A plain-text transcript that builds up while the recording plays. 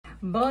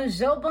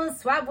Bonjour,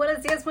 bonsoir,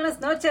 buenos dias, buenas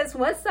noches.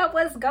 What's up?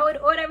 What's going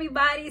on,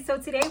 everybody? So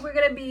today we're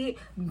going to be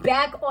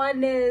back on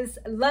this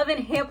Love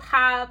and Hip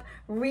Hop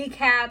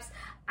recaps.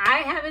 I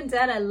haven't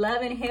done a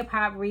Love and Hip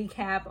Hop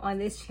recap on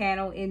this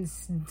channel in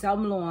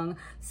dumb long.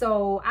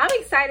 So I'm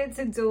excited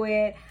to do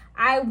it.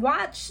 I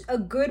watched a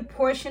good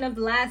portion of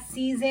last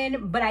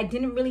season, but I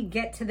didn't really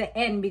get to the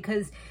end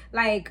because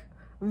like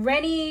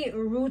Rennie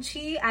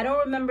Rucci, I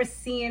don't remember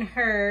seeing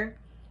her.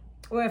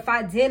 Or if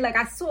I did, like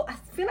I feel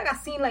like I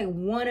seen like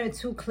one or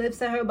two clips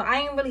of her, but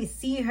I didn't really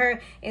see her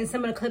in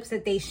some of the clips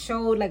that they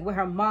showed, like with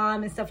her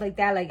mom and stuff like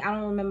that. Like I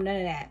don't remember none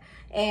of that.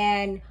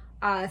 And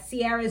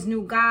Ciara's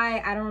new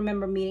guy, I don't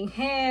remember meeting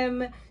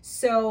him.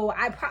 So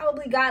I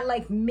probably got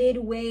like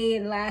midway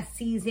in last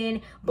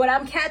season, but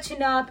I'm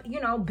catching up, you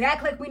know,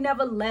 back like we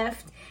never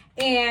left.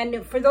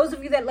 And for those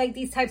of you that like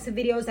these types of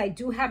videos, I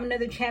do have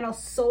another channel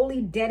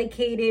solely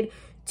dedicated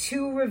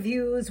to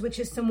reviews, which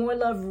is Some More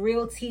Love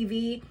Real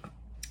TV.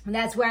 And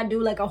that's where I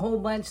do like a whole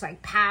bunch,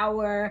 like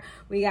Power.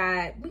 We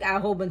got a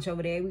whole bunch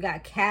over there. We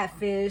got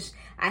Catfish.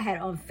 I had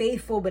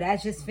Unfaithful, but I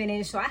just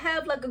finished. So I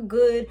have like a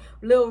good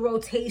little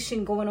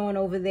rotation going on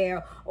over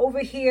there. Over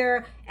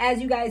here,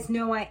 as you guys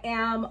know,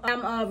 I'm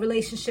a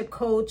relationship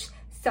coach,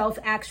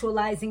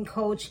 self-actualizing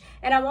coach,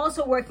 and I'm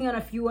also working on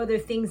a few other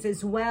things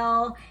as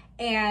well.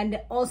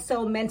 And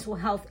also mental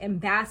health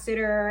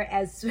ambassador,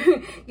 as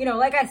you know,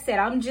 like I said,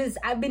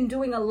 I've been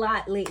doing a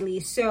lot lately.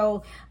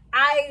 So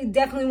I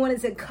definitely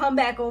wanted to come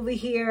back over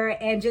here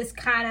and just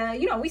kind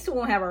of, you know, we still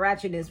gonna have a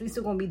ratchetness. We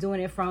still gonna be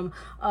doing it from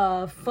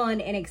a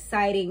fun and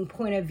exciting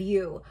point of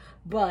view.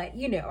 But,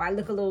 you know, I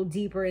look a little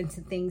deeper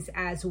into things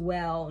as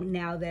well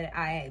now that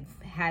I've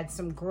had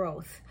some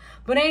growth.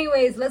 But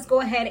anyways, let's go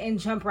ahead and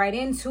jump right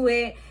into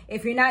it.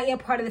 If you're not yet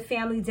part of the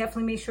family,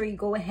 definitely make sure you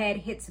go ahead,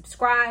 hit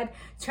subscribe,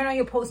 turn on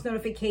your post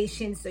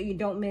notifications so you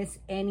don't miss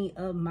any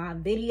of my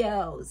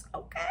videos,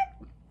 okay?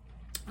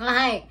 All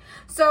right,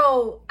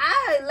 so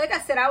like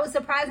I said, I was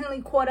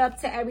surprisingly caught up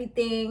to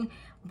everything,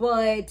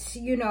 but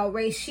you know,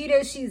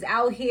 Rashida, she's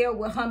out here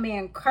with her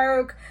man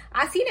Kirk.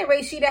 I see that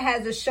Rashida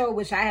has a show,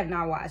 which I have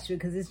not watched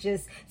because it's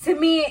just, to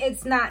me,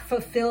 it's not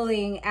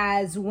fulfilling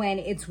as when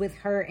it's with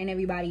her and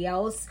everybody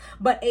else.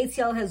 But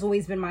ATL has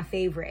always been my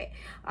favorite.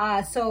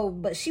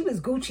 But she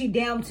was Gucci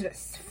down to the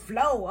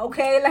flow,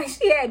 okay? Like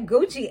she had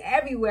Gucci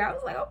everywhere. I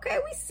was like, okay,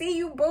 we see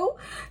you, boo.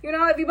 You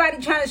know,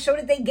 everybody trying to show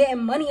that they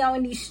getting money out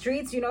in these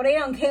streets. You know, they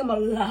done came a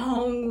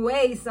long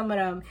way, some of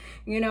them,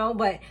 you know,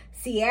 but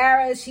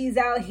Ciara, she's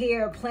out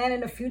here planning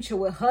the future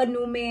with her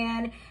new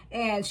man,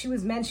 and she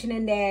was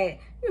mentioning that,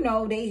 you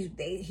know,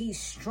 he's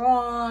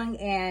strong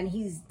and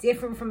he's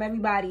different from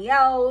everybody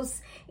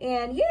else.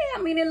 And yeah,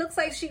 I mean, it looks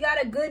like she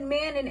got a good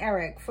man in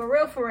Eric, for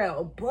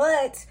real.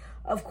 But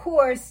of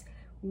course,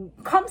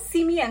 come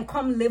see me and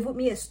come live with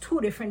me is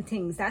two different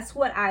things. That's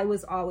what I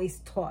was always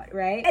taught,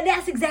 right? And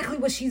that's exactly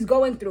what she's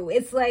going through.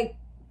 It's like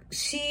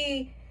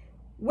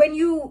when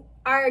you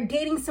are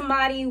dating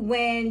somebody,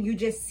 when you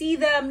just see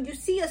them, you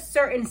see a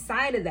certain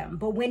side of them.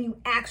 But when you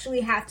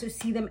actually have to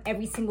see them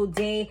every single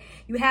day,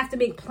 you have to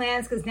make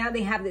plans because now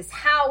they have this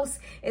house.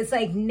 It's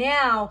like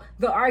now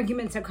the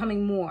arguments are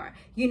coming more.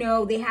 You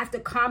know, they have to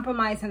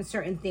compromise on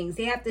certain things.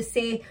 They have to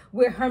say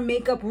where her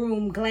makeup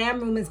room, glam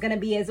room is going to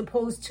be as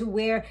opposed to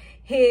where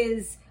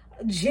his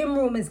gym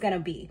room is going to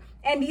be.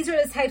 And these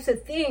are the types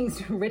of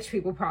things, rich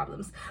people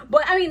problems.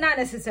 But I mean, not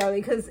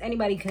necessarily, because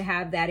anybody can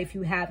have that if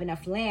you have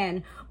enough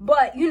land.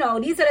 But, you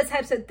know, these are the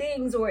types of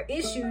things or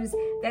issues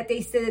that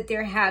they say that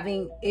they're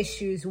having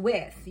issues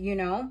with, you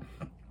know?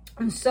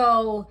 And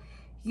so,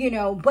 you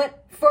know,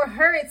 but for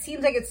her, it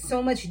seems like it's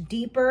so much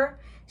deeper.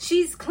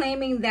 She's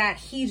claiming that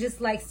he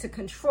just likes to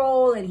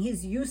control and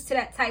he's used to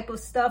that type of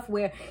stuff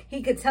where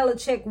he could tell a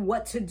chick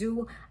what to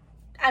do.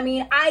 I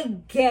mean, I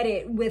get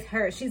it with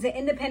her. She's an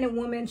independent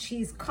woman.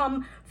 She's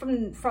come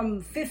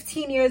from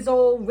 15 years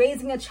old,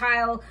 raising a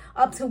child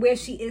up to where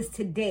she is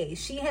today.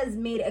 She has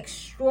made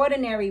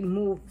extraordinary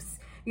moves,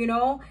 you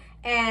know,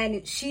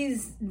 and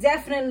she's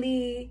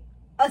definitely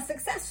a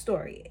success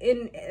story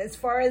in as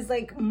far as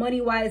like money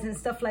wise and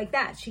stuff like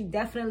that. She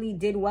definitely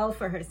did well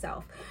for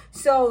herself.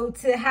 So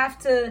to have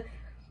to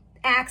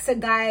ask a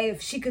guy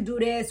if she could do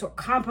this or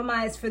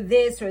compromise for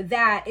this or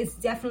that, it's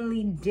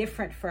definitely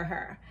different for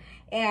her.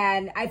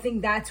 And I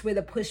think that's where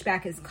the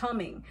pushback is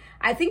coming.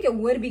 I think it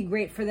would be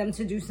great for them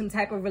to do some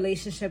type of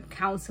relationship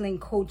counseling,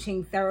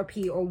 coaching,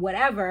 therapy, or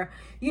whatever,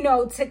 you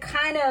know, to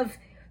kind of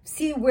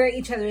see where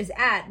each other is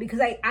at.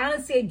 Because I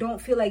honestly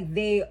don't feel like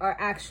they are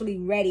actually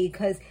ready.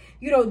 Because,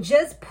 you know,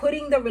 just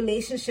putting the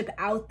relationship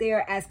out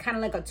there as kind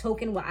of like a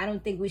token, well, I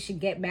don't think we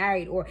should get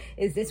married, or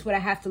is this what I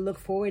have to look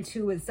forward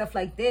to and stuff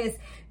like this.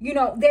 You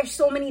know, there's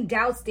so many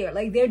doubts there.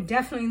 Like, they're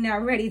definitely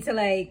not ready to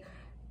like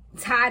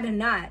tie the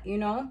knot, you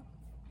know.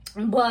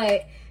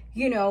 But,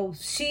 you know,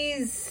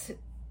 she's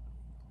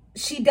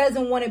she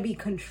doesn't want to be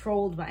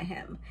controlled by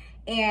him.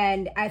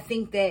 And I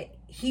think that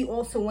he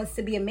also wants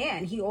to be a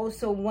man. He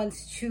also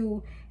wants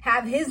to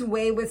have his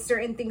way with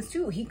certain things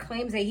too. He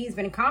claims that he's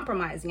been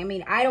compromising. I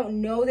mean, I don't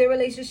know their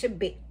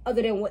relationship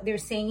other than what they're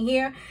saying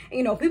here. And,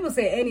 you know, people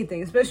say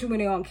anything, especially when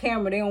they're on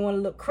camera. They don't want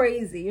to look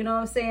crazy, you know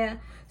what I'm saying?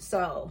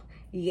 So,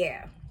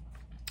 yeah.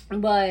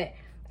 But,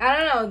 I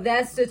don't know,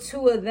 that's the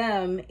two of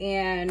them.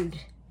 And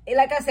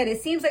like I said,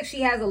 it seems like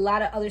she has a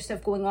lot of other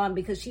stuff going on,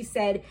 because she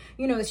said,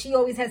 you know, she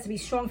always has to be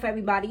strong for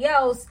everybody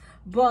else,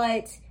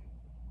 but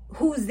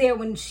who's there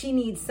when she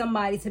needs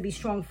somebody to be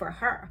strong for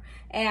her?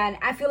 And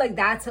I feel like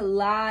that's a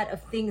lot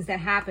of things that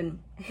happen,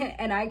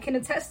 and I can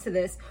attest to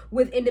this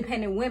with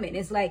independent women.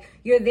 It's like,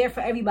 you're there for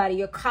everybody.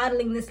 You're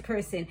coddling this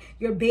person.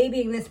 You're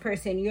babying this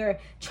person. You're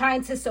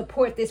trying to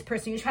support this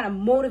person. You're trying to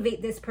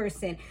motivate this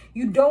person.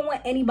 You don't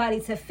want anybody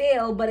to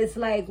fail, but it's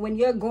like, when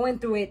you're going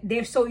through it,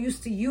 they're so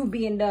used to you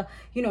being the,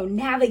 you know,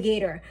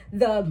 navigator,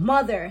 the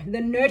mother, the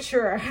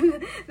nurturer,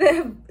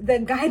 the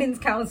guidance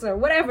counselor,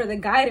 whatever, the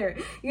guider.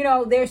 You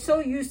know, they're so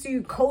used to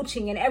you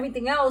coaching and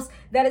everything else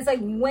that it's like,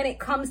 when it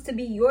comes to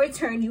be your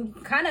turn, you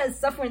kind of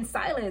suffer in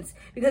silence,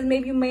 because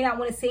maybe you may not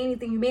want to say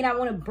anything. You may not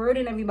want to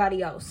burden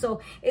everybody else.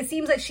 So it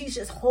seems like she's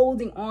just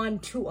holding on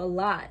to a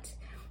lot.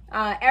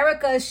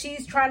 Erica,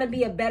 she's trying to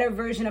be a better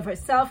version of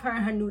herself, her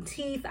and her new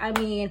teeth. I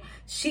mean,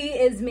 she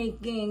is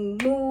making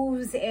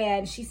moves,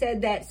 and she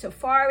said that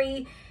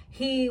Safaree,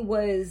 he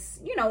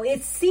was, you know,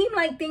 it seemed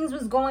like things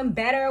was going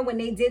better when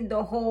they did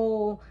the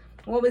whole,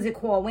 what was it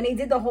called? When they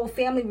did the whole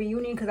family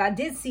reunion, because I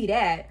did see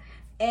that.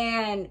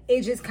 And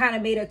it just kind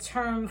of made a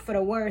turn for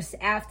the worse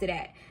after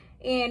that.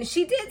 And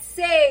she did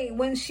say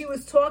when she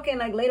was talking,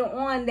 like later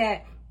on,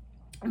 that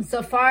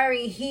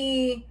Safaree,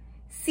 he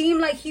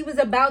seemed like he was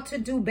about to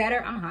do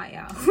better. I'm hot,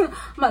 y'all. I'm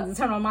about to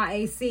turn on my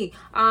AC.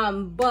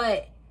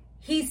 But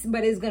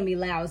it's gonna be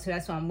loud, so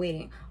that's why I'm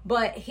waiting.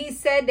 But he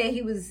said that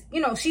he was,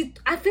 you know,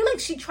 I feel like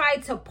she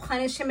tried to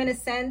punish him in a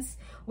sense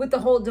with the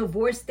whole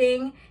divorce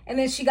thing, and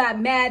then she got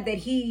mad that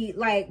he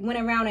like went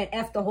around and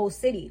effed the whole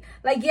city.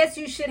 Like, yes,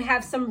 you should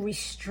have some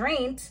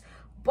restraint,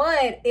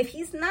 but if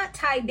he's not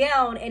tied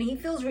down and he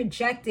feels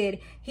rejected,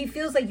 he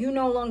feels like you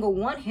no longer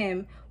want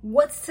him,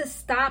 what's to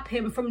stop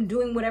him from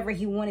doing whatever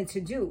he wanted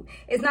to do?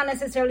 It's not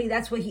necessarily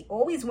that's what he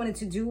always wanted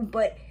to do,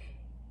 but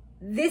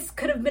this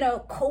could have been a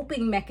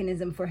coping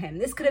mechanism for him.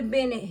 This could have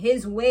been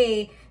his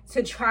way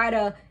to try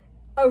to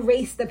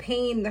erase the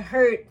pain, the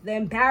hurt, the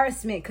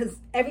embarrassment, because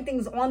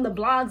everything's on the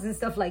blogs and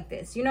stuff like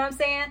this. You know what I'm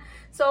saying?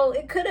 So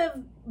it could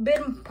have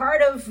been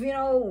part of, you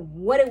know,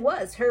 what it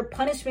was. Her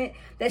punishment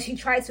that she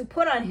tried to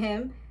put on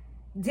him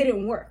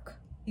didn't work,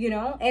 you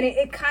know? And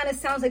it kind of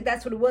sounds like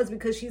that's what it was,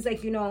 because she's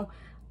like, you know,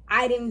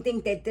 I didn't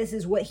think that this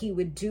is what he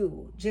would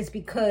do just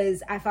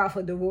because I filed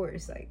for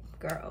divorce. Like,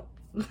 girl.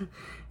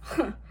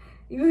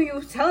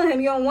 You telling him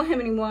you don't want him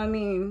anymore. I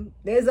mean,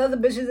 there's other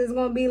bitches that's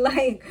gonna be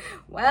like,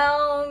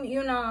 well,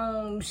 you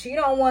know, she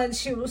don't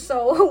want you,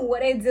 so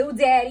what they do,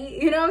 daddy?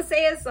 You know what I'm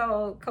saying?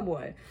 So, come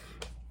on.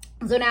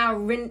 So now,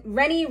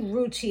 Renee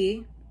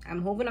Rucci,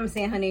 I'm hoping I'm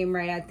saying her name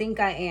right. I think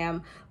I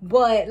am.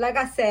 But like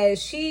I said,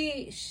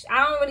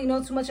 I don't really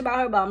know too much about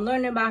her, but I'm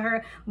learning about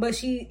her. But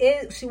she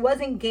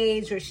was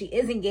engaged, or she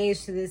is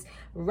engaged to this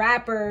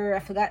rapper. I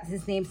forgot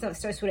his name. Something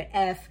starts with an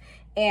F.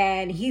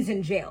 And he's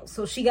in jail,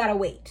 so she gotta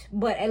wait.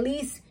 But at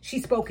least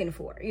she's spoken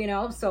for, you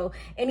know? So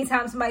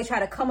anytime somebody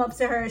try to come up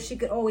to her, she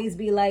could always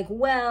be like,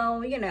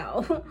 well, you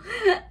know, look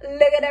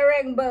at the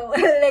ring, boo.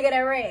 Look at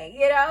the ring,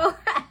 you know?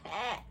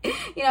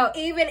 You know,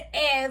 even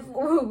if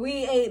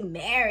we ain't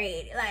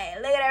married, like,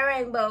 look at the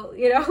ring, boo,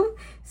 you know?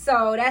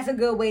 So that's a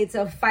good way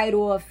to fight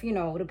off, you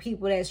know, the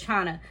people that's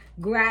trying to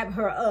grab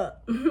her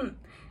up.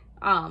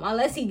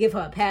 Unless he give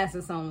her a pass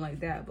or something like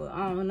that, but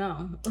I don't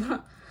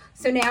know.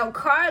 So now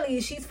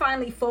Carly, she's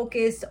finally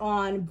focused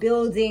on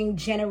building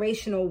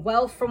generational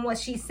wealth from what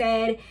she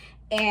said.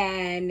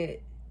 And,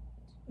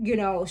 you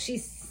know,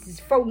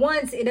 for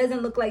once, it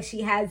doesn't look like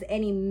she has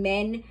any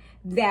men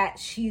that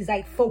she's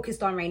like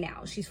focused on right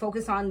now. She's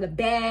focused on the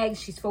bag.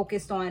 She's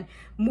focused on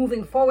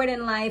moving forward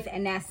in life,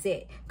 and that's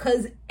it.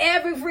 Because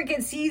every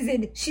freaking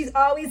season, she's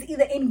always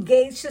either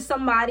engaged to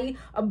somebody,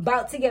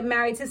 about to get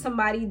married to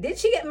somebody. Did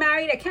she get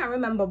married? I can't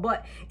remember,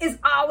 but it's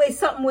always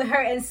something with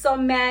her and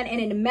some man, and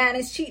then the man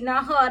is cheating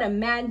on her, the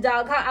man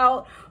dog her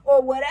out,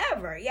 or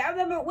whatever. Yeah, I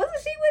remember, wasn't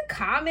she with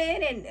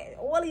Common and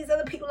all these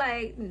other people?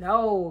 Like,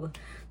 no.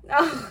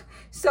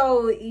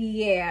 So,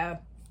 yeah.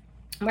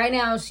 Right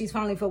now, she's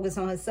finally focused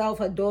on herself,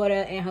 her daughter,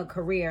 and her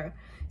career.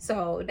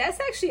 So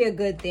that's actually a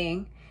good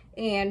thing.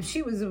 And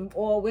she was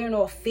all wearing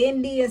all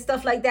Fendi and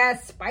stuff like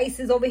that.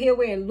 Spices over here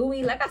wearing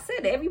Louis. Like I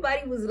said,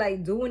 everybody was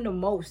like doing the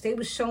most. They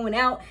was showing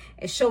out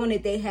and showing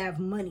that they have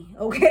money,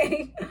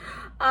 okay?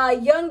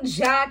 Young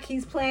Jock,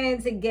 he's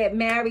planning to get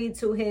married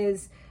to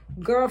his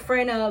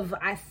girlfriend of,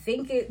 I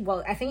think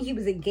he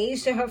was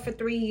engaged to her for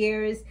 3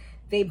 years.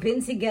 They've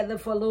been together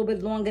for a little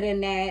bit longer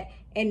than that.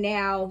 And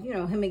now, you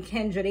know, him and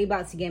Kendra, they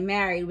about to get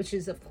married, which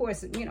is, of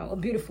course, you know, a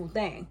beautiful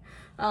thing.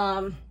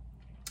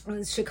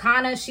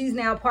 Shekinah, she's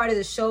now part of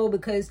the show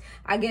because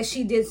I guess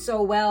she did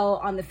so well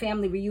on the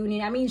family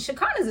reunion. I mean,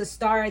 Shekinah's a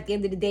star at the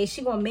end of the day.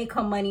 She gonna make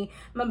her money.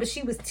 Remember,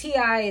 she was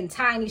T.I. and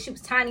Tiny. She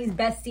was Tiny's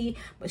bestie,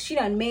 but she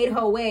done made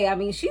her way. I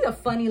mean, she's a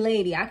funny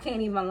lady. I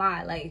can't even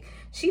lie. Like,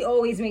 she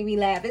always make me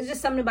laugh. It's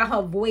just something about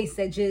her voice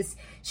that just,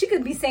 she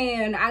could be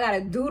saying, I got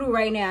a doodle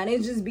right now, and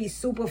it just be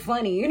super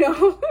funny, you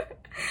know?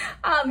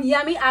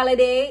 Yummy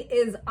Holiday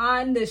is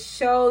on the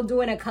show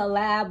doing a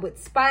collab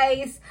with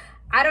Spice.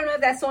 I don't know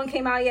if that song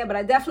came out yet, but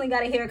I definitely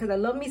got to hear it because I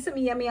love me some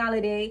Yummy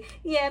Holiday.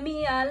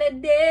 Yummy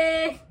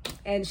Holiday.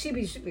 And she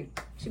be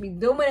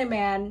doing it,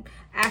 man.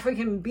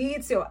 African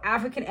beats or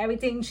African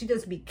everything. She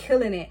just be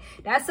killing it.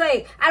 That's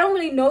like, I don't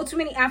really know too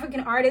many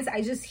African artists.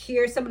 I just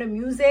hear some of the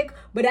music,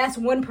 but that's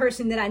one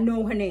person that I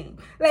know her name.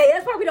 Like,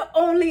 that's probably the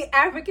only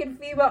African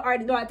female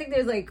artist. No, I think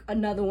there's like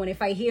another one.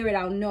 If I hear it,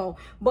 I'll know.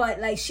 But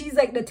like, she's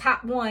like the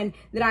top one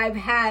that I've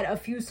had a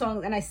few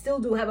songs, and I still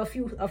do have a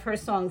few of her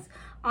songs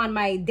on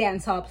my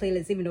dancehall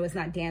playlist, even though it's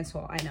not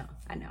dancehall.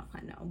 I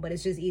know, but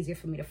it's just easier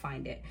for me to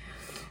find it.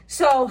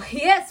 So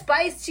yeah,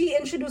 Spice, she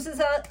introduces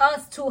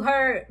us to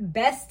her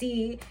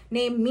bestie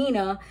named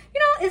Mina. You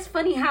know, it's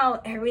funny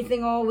how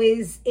everything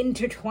always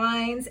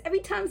intertwines. Every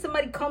time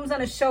somebody comes on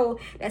a show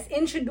that's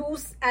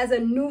introduced as a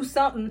new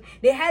something,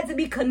 they had to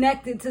be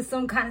connected to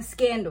some kind of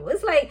scandal.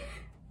 It's like,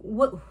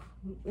 what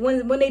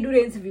when they do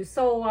the interview.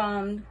 So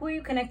who are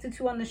you connected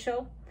to on the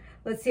show?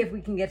 Let's see if we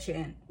can get you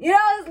in. You know,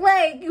 it's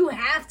like, you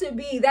have to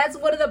be. That's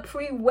one of the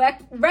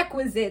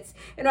prerequisites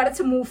in order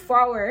to move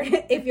forward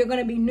if you're going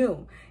to be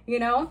new, you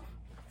know?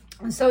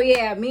 So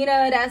yeah,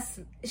 Mina,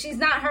 she's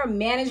not her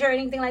manager or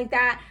anything like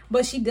that,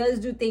 but she does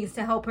do things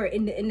to help her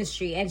in the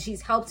industry, and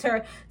she's helped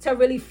her to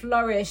really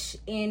flourish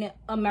in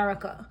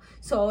America.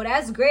 So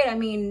that's great. I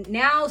mean,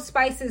 now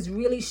Spice is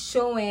really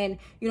showing,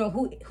 you know,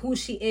 who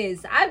she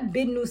is. I've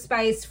been new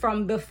Spice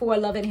from before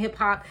Love and Hip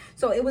Hop,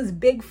 so it was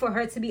big for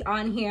her to be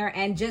on here,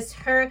 and just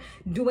her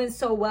doing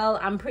so well,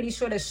 I'm pretty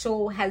sure the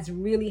show has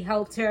really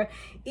helped her.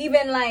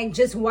 Even like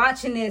just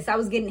watching this, I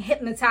was getting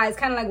hypnotized,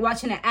 kind of like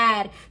watching an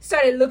ad.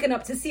 Started looking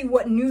up to see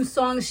what new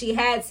songs she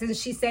had,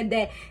 since she said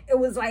that it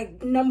was like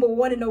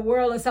 #1 in the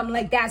world or something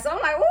like that. So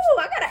I'm like, ooh,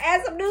 I gotta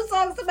add some new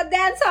songs to my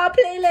dancehall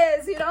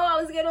playlist. You know, I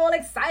was getting all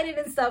excited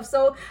and stuff.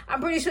 So I'm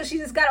pretty sure she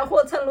just got a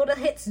whole ton of little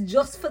hits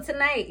just for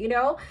tonight, you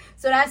know?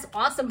 So that's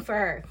awesome for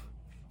her.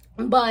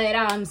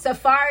 But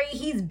Safari,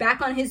 he's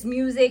back on his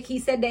music. He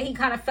said that he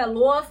kind of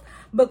fell off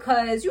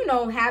because, you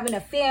know, having a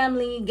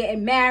family,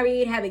 getting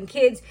married, having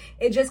kids,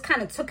 it just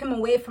kind of took him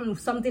away from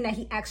something that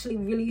he actually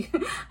really,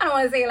 I don't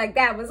want to say it like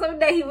that, but something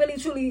that he really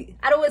truly,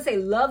 I don't want to say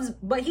loves,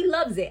 but he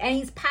loves it and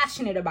he's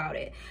passionate about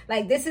it.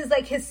 Like, this is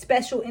like his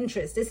special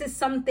interest. This is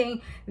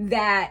something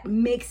that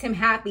makes him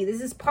happy.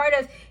 This is part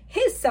of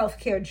his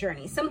self-care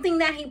journey, something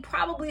that he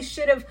probably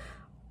should have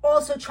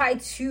also try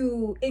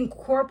to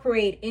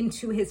incorporate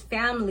into his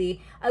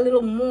family a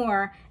little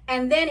more,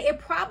 and then it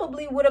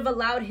probably would have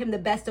allowed him the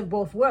best of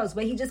both worlds.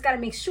 But he just got to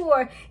make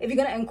sure, if you're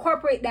going to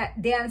incorporate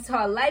that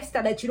dancehall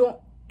lifestyle, that you don't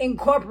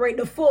incorporate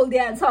the full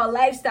dancehall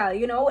lifestyle,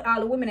 you know, with all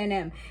the women in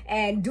them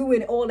and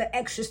doing all the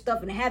extra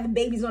stuff and having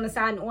babies on the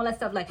side and all that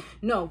stuff. Like,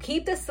 no,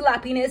 keep the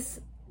sloppiness,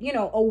 you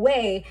know,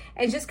 away,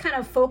 and just kind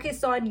of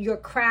focus on your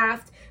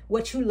craft,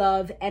 what you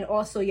love, and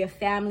also your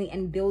family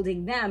and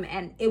building them,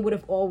 and it would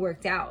have all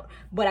worked out.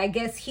 But I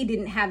guess he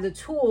didn't have the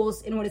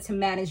tools in order to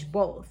manage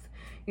both.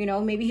 You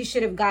know, maybe he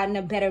should have gotten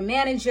a better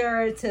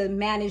manager to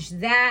manage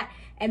that,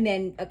 and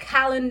then a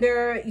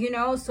calendar, you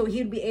know, so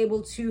he'd be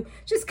able to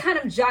just kind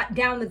of jot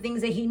down the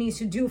things that he needs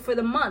to do for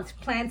the month,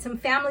 plan some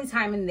family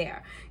time in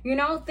there, you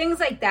know,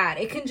 things like that.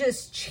 It can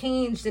just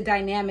change the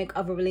dynamic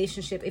of a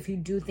relationship if you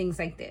do things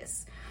like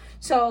this.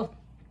 So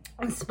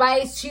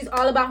Spice, she's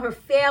all about her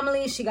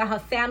family. She got her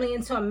family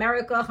into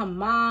America, her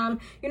mom,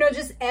 you know,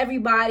 just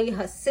everybody,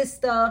 her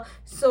sister.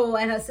 So,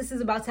 and her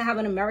sister's about to have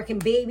an American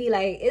baby.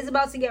 Like, it's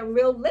about to get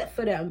real lit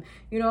for them.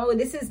 You know,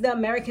 this is the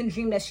American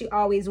dream that she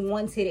always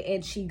wanted,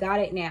 and she got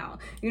it now.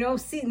 You know,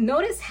 see,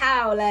 notice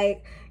how,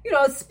 like, you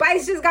know,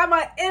 Spice just got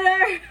my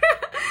inner,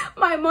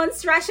 my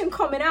monstration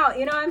coming out.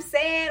 You know what I'm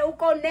saying?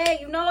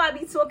 You know, I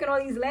be talking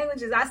all these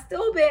languages. I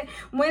still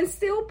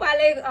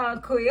parle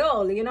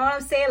Creole. You know what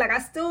I'm saying? Like, I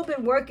still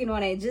been working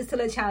on it, just to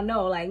let y'all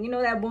know. Like, you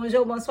know that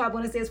bonjour, bonsoir,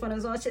 buenos dias,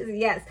 buenas noches?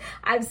 Yes,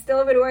 I've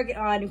still been working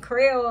on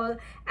Creole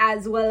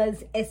as well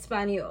as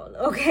Espanol.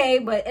 Okay,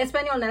 but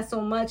Espanol not so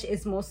much.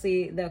 It's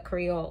mostly the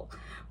Creole.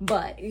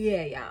 But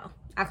yeah, y'all,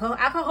 I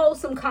could hold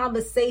some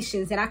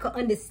conversations, and I could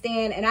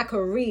understand, and I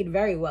could read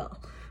very well.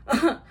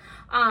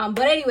 But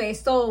anyway,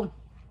 so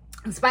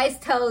Spice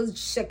tells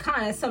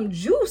Shekinah some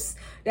juice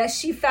that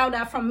she found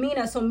out from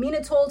Mina. So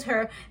Mina told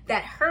her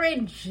that her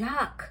and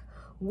Jacques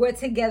were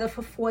together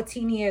for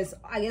 14 years.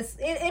 I guess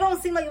it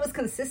don't seem like it was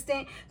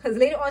consistent, because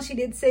later on she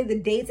did say the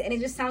dates, and it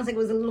just sounds like it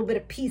was a little bit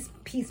of piece.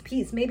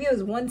 Maybe it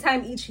was one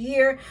time each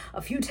year,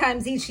 a few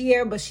times each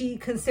year, but she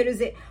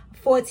considers it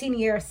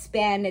 14-year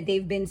span that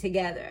they've been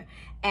together.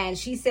 And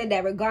she said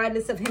that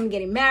regardless of him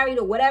getting married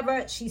or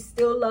whatever, she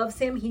still loves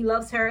him, he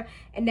loves her,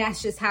 and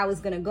that's just how it's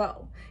gonna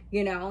go.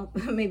 You know,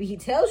 maybe he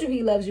tells you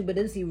he loves you, but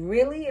is he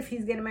really, if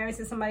he's getting married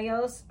to somebody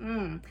else?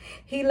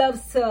 He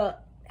loves to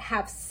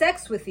have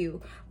sex with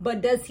you, but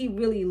does he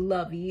really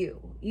love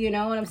you? You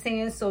know what I'm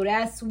saying? So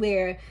that's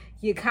where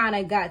you kind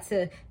of got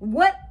to,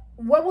 what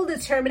will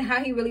determine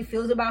how he really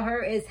feels about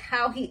her is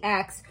how he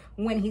acts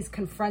when he's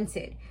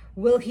confronted.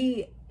 Will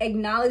he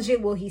acknowledge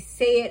it? Will he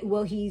say it?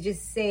 Will he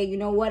just say, you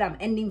know what, I'm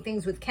ending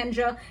things with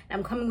Kendra and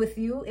I'm coming with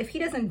you? If he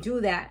doesn't do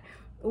that,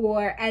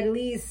 or at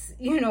least,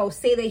 you know,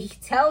 say that he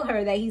tell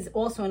her that he's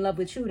also in love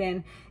with you,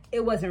 then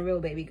it wasn't real,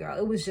 baby girl.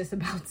 It was just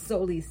about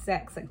solely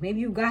sex. Like,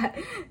 maybe you got,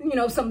 you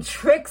know, some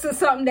tricks or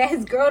something that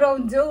his girl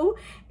don't do,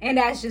 and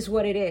that's just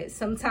what it is.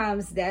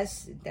 Sometimes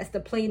that's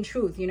the plain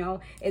truth, you know.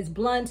 It's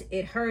blunt,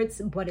 it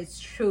hurts, but it's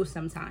true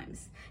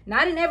sometimes.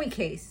 Not in every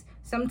case.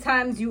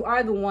 Sometimes you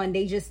are the one,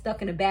 they just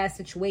stuck in a bad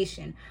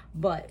situation,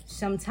 but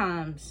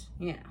sometimes,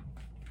 you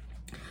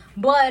know.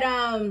 But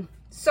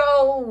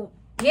so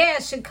yeah,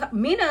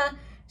 Mina,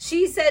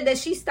 she said that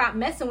she stopped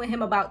messing with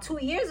him about 2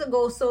 years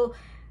ago. So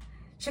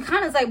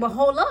Shekinah's like, but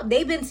hold up,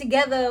 they've been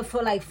together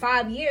for like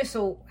 5 years.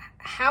 So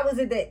how is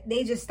it that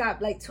they just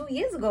stopped like 2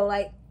 years ago?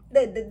 Like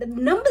the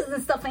numbers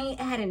and stuff ain't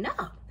adding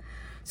up.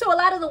 So a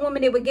lot of the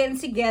women, they were getting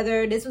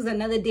together. This was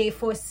another day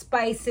for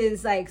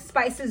Spice's, like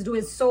Spice's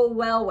doing so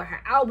well with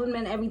her album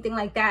and everything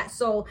like that.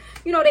 So,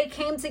 you know, they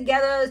came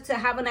together to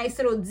have a nice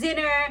little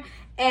dinner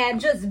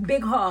and just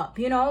big her up,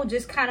 you know,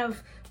 just kind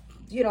of,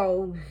 you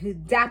know,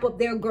 dap up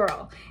their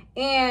girl.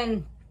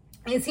 And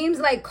it seems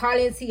like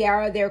Carly and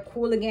Ciara, they're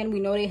cool again. We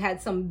know they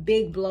had some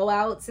big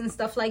blowouts and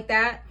stuff like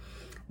that.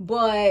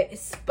 But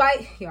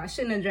Spice, yo, I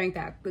shouldn't have drank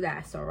that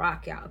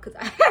Ciroc, y'all, because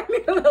I had me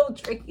a little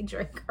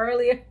drink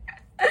earlier.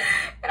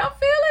 And I'm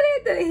feeling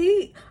it, the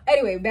heat.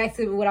 Anyway, back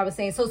to what I was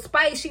saying. So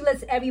Spice, she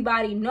lets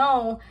everybody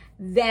know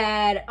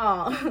that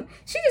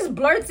she just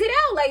blurts it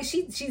out. Like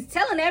she's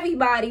telling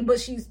everybody,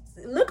 but she's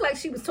looked like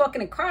she was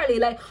talking to Carly,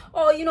 like,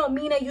 oh, you know,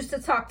 Mina used to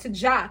talk to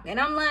Jock. And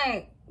I'm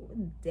like,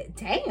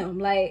 damn,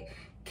 like,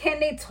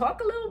 can they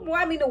talk a little more?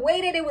 I mean, the way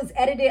that it was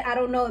edited, I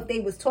don't know if they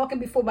was talking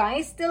before, but I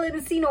ain't still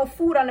didn't see no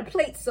food on the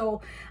plate.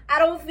 So I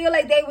don't feel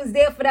like they was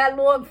there for that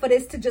long for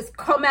this to just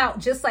come out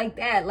just like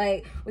that.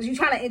 Like, was you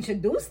trying to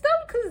introduce them?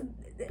 Because,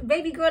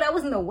 baby girl, that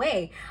wasn't the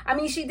way. I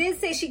mean, she did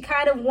say she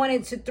kind of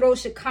wanted to throw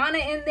Shekinah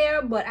in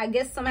there, but I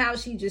guess somehow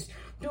she just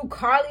threw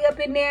Carly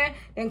up in there.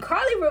 Then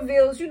Carly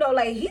reveals, you know,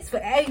 like, he's for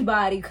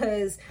everybody,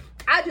 because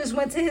I just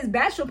went to his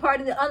bachelor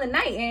party the other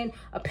night, and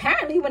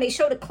apparently when they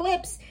showed the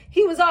clips,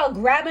 he was all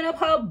grabbing up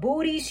her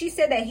booty. She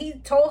said that he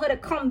told her to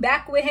come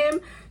back with him.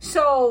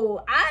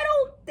 So I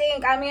don't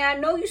think, I mean, I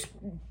know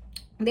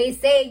they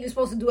say you're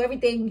supposed to do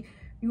everything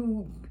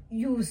you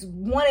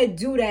want to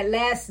do that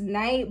last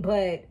night,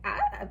 but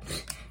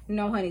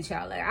no, honey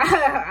child, like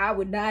I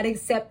would not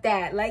accept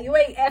that. Like, you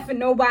ain't effing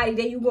nobody,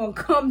 then you gonna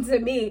come to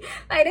me.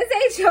 Like, this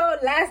ain't your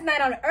last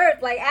night on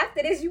earth. Like,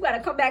 after this, you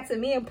gotta come back to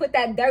me and put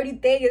that dirty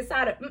thing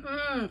inside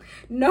of,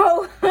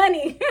 no,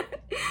 honey.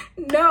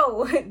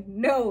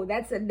 no,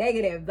 that's a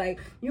negative. Like,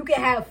 you can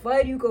have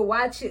fun, you can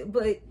watch it,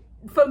 but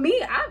for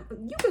me,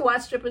 you can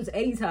watch strippers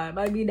anytime.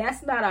 I mean,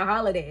 that's not a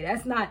holiday.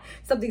 That's not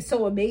something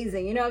so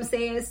amazing. You know what I'm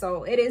saying?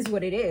 So it is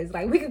what it is.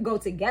 Like, we could go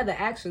together.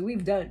 Actually,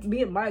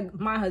 me and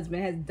my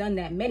husband has done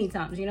that many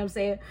times. You know what I'm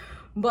saying?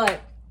 But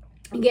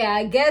yeah,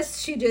 I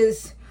guess she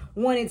just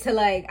wanted to,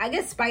 like, I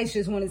guess Spice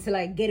just wanted to,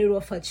 like, get it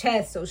off her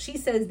chest. So she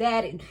says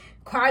that, and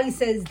Carly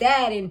says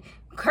that, and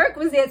Kirk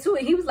was there too,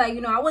 and he was like,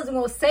 you know, I wasn't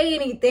gonna say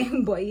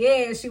anything, but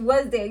yeah, she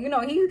was there. You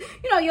know,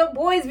 your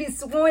boys be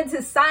sworn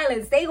to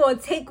silence. They gonna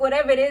take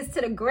whatever it is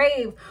to the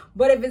grave.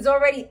 But if it's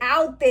already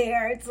out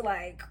there, it's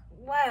like,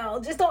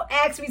 well, just don't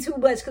ask me too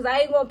much, because I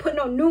ain't gonna put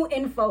no new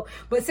info.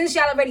 But since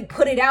y'all already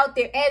put it out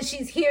there and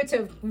she's here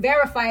to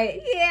verify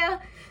it, yeah,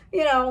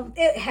 you know,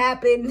 it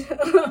happened.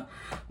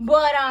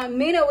 But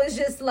Mina was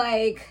just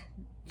like,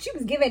 she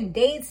was giving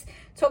dates,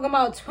 talking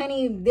about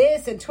 20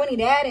 this and 20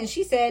 that, and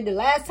she said the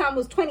last time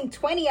was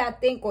 2020, I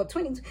think, or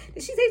 20, did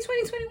she say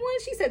 2021?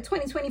 She said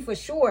 2020 for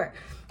sure.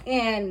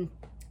 And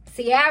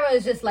Ciara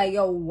is just like,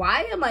 yo,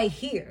 why am I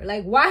here?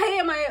 Like, why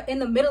am I in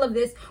the middle of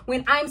this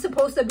when I'm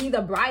supposed to be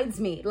the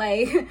bridesmaid?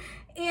 Like,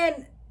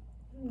 and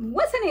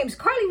what's her name?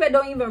 Carly Red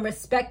don't even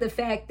respect the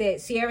fact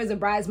that Ciara's a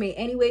bridesmaid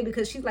anyway,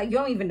 because she's like, you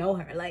don't even know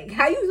her. Like,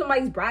 how you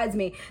somebody's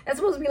bridesmaid? That's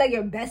supposed to be like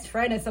your best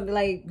friend or something.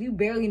 Like, you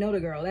barely know the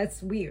girl.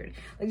 That's weird.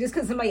 Like, just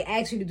because somebody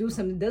asks you to do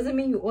something doesn't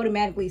mean you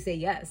automatically say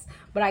yes.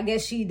 But I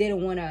guess she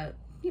didn't want to,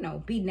 you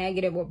know, be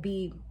negative or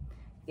be,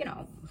 you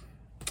know,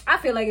 I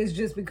feel like it's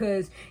just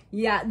because,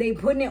 yeah, they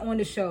putting it on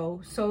the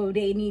show, so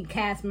they need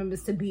cast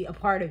members to be a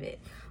part of it.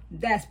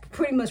 That's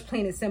pretty much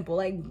plain and simple.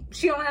 Like,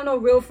 she don't have no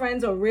real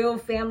friends or real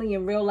family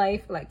in real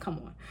life. Like,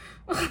 come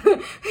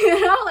on.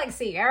 You know, like,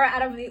 Ciara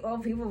out of all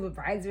people with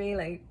bridesmaid,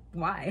 like,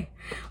 why?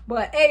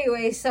 But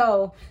anyway,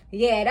 so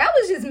yeah, that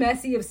was just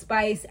messy of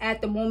Spice at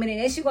the moment.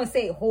 And then she gonna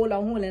say, hold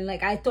on,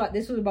 like, I thought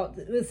this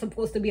was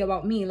supposed to be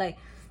about me. Like,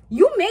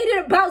 you made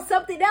it about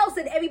something else,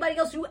 and everybody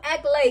else, you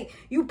act like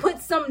you put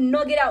some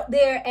nugget out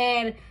there,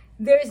 and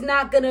there's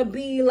not gonna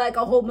be like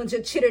a whole bunch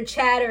of chitter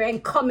chatter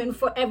and coming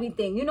for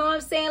everything. You know what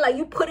I'm saying? Like,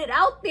 you put it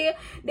out there,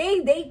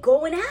 they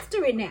going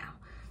after it now.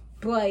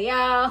 But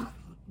y'all,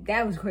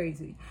 that was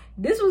crazy.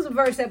 This was a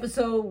verse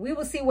episode. We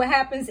will see what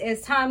happens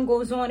as time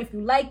goes on. If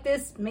you like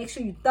this, make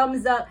sure you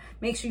thumbs up,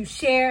 make sure you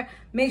share,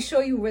 make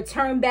sure you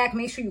return back,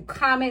 make sure you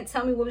comment.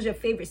 Tell me what was your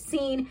favorite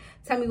scene.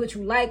 Tell me what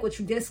you like, what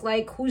you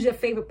dislike, who's your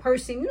favorite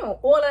person, you know,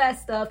 all of that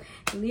stuff.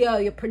 Yeah,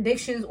 your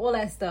predictions, all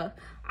that stuff.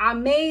 I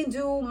may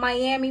do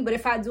Miami, but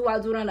if I do,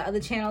 I'll do it on the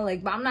other channel.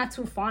 Like, but I'm not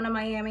too fond of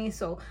Miami,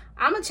 so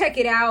I'm gonna check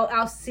it out.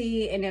 I'll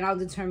see, and then I'll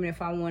determine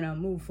if I want to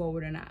move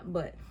forward or not.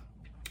 But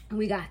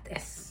we got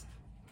this.